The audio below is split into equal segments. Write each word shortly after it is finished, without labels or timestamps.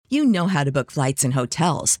You know how to book flights and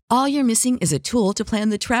hotels. All you're missing is a tool to plan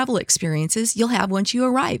the travel experiences you'll have once you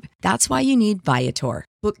arrive. That's why you need Viator.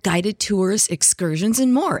 Book guided tours, excursions,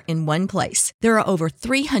 and more in one place. There are over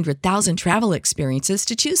 300,000 travel experiences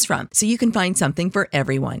to choose from, so you can find something for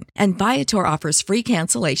everyone. And Viator offers free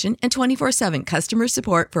cancellation and 24/7 customer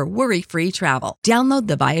support for worry-free travel. Download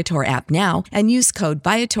the Viator app now and use code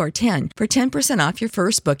Viator10 for 10% off your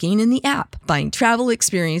first booking in the app. Find travel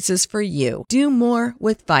experiences for you. Do more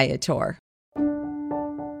with Viator.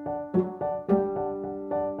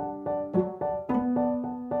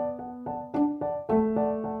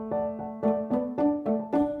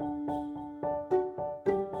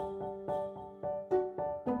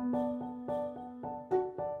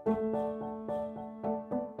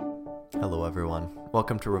 Hello everyone,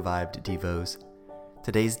 welcome to Revived Devos.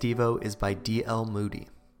 Today's Devo is by D.L. Moody.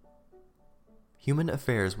 Human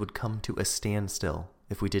affairs would come to a standstill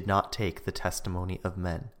if we did not take the testimony of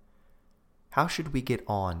men. How should we get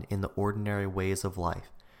on in the ordinary ways of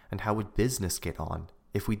life, and how would business get on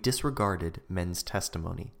if we disregarded men's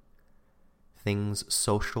testimony? Things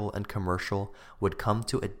social and commercial would come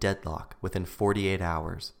to a deadlock within 48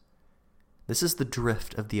 hours. This is the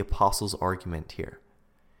drift of the apostles' argument here.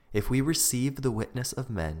 If we receive the witness of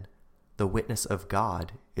men, the witness of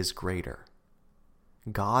God is greater.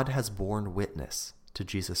 God has borne witness to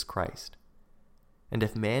Jesus Christ. And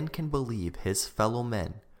if man can believe his fellow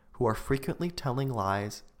men who are frequently telling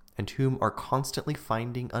lies and whom are constantly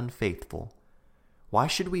finding unfaithful, why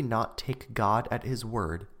should we not take God at his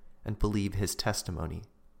word and believe his testimony?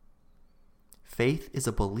 Faith is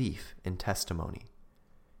a belief in testimony.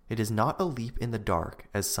 It is not a leap in the dark,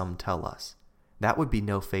 as some tell us. That would be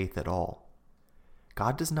no faith at all.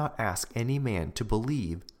 God does not ask any man to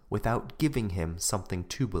believe without giving him something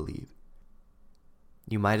to believe.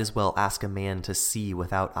 You might as well ask a man to see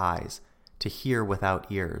without eyes, to hear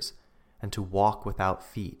without ears, and to walk without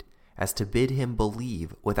feet, as to bid him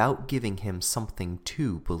believe without giving him something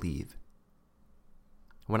to believe.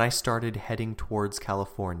 When I started heading towards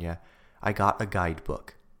California, I got a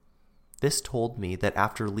guidebook. This told me that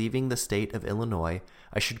after leaving the state of Illinois,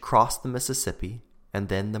 I should cross the Mississippi and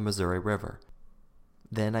then the Missouri River.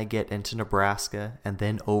 Then I get into Nebraska and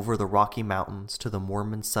then over the Rocky Mountains to the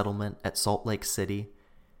Mormon settlement at Salt Lake City,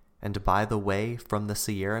 and by the way from the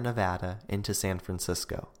Sierra Nevada into San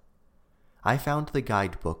Francisco. I found the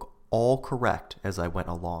guidebook all correct as I went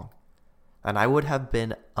along, and I would have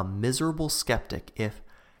been a miserable skeptic if,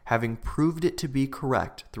 having proved it to be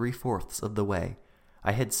correct 3/4 of the way,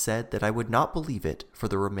 I had said that I would not believe it for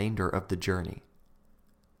the remainder of the journey.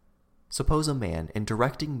 Suppose a man, in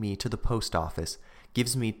directing me to the post office,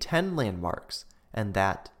 gives me 10 landmarks, and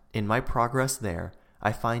that, in my progress there,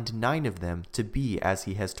 I find 9 of them to be as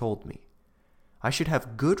he has told me. I should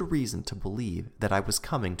have good reason to believe that I was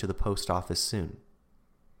coming to the post office soon.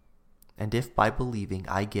 And if by believing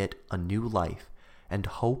I get a new life, and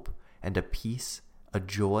hope, and a peace, a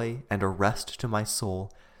joy, and a rest to my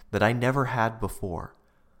soul that I never had before,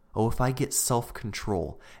 if I get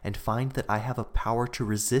self-control and find that I have a power to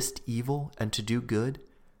resist evil and to do good,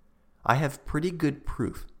 I have pretty good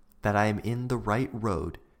proof that I am in the right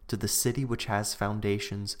road to the city which has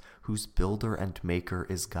foundations, whose builder and maker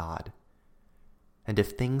is God. And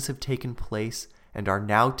if things have taken place and are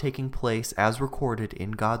now taking place as recorded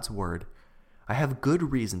in God's word, I have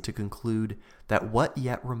good reason to conclude that what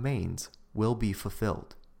yet remains will be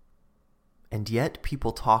fulfilled. And yet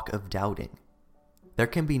people talk of doubting. There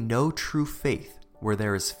can be no true faith where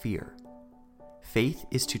there is fear. Faith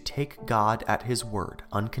is to take God at his word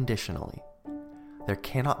unconditionally. There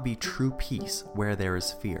cannot be true peace where there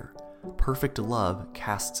is fear. Perfect love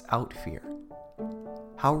casts out fear.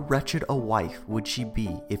 How wretched a wife would she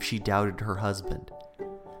be if she doubted her husband?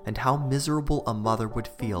 And how miserable a mother would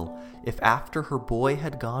feel if after her boy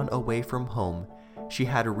had gone away from home, she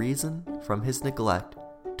had reason, from his neglect,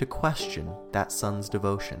 to question that son's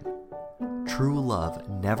devotion. True love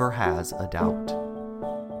never has a doubt.